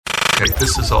Okay,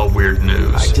 this is all weird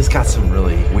news. I just got some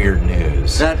really weird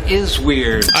news. That is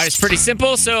weird. All right, it's pretty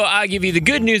simple. So I'll give you the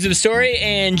good news of the story,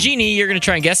 and Jeannie, you're going to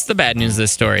try and guess the bad news of the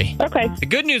story. Okay. The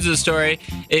good news of the story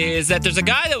is that there's a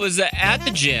guy that was at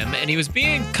the gym, and he was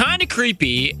being kind of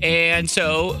creepy, and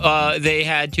so they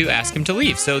had to ask him to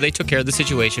leave. So they took care of the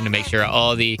situation to make sure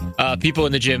all the people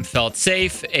in the gym felt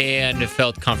safe and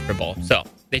felt comfortable. So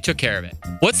they took care of it.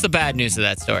 What's the bad news of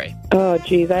that story? Oh,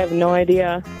 geez, I have no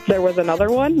idea. There was another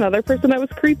person that was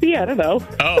creepy? I don't know.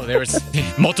 Oh, there was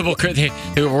multiple. They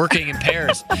were working in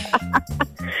pairs.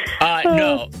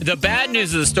 No, the bad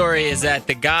news of the story is that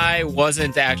the guy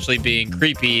wasn't actually being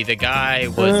creepy. The guy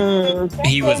was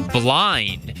he was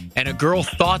blind, and a girl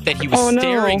thought that he was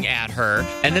staring at her,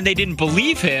 and then they didn't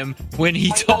believe him when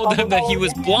he told them that he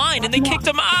was blind, and they kicked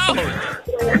him out.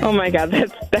 Oh my God,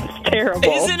 that's terrible.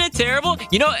 Isn't it terrible?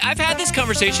 You know, I've had this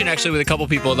conversation actually with a couple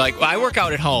people. Like, I work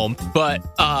out at home, but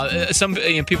some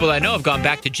people that I know have gone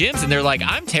back to gyms, and they're like,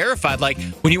 I'm terrified. Like,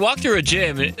 when you walk through a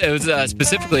gym, it was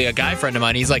specifically a guy friend of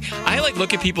mine. He's like, I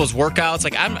look at people's workouts,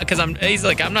 like he's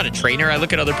like, I'm not a trainer. I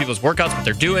look at other people's workouts, what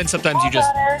they're doing. Sometimes you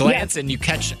just glance and you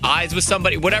catch eyes with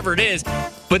somebody, whatever it is.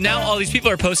 But now all these people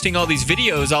are posting all these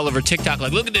videos all over TikTok,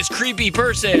 like, look at this creepy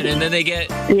person, and then they get,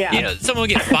 someone will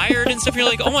get fired and stuff. You're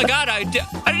like, oh my God, I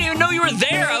didn't even know you were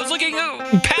there. I was looking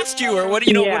past you, or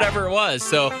whatever it was.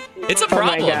 So it's a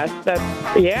problem. Oh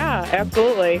my gosh,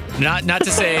 absolutely. Not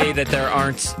to say that there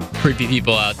aren't creepy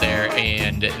people out there,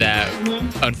 and that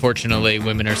unfortunately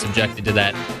women are subjected to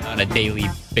that on a daily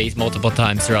basis, multiple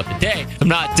times throughout the day. I'm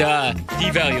not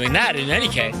devaluing that in any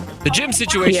case. The gym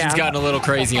situation's gotten a little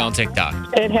crazy on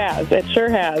TikTok. It has. It sure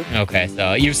has. Okay,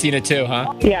 so you've seen it too,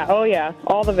 huh? Yeah. Oh yeah.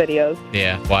 All the videos.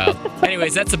 Yeah. Wild.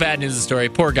 Anyways, that's the bad news of the story.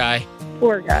 Poor guy.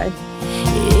 Poor guy.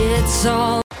 It's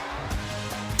all.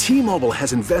 T-Mobile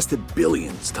has invested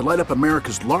billions to light up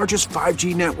America's largest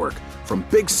 5G network, from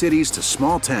big cities to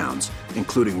small towns,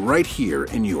 including right here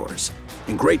in yours.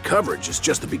 And great coverage is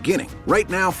just the beginning. Right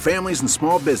now, families and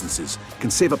small businesses can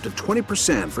save up to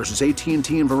 20% versus AT&T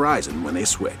and Verizon when they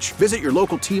switch. Visit your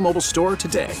local T-Mobile store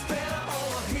today.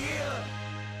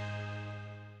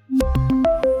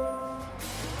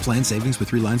 Plan savings with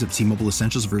 3 lines of T-Mobile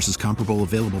Essentials versus comparable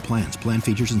available plans. Plan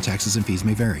features and taxes and fees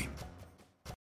may vary.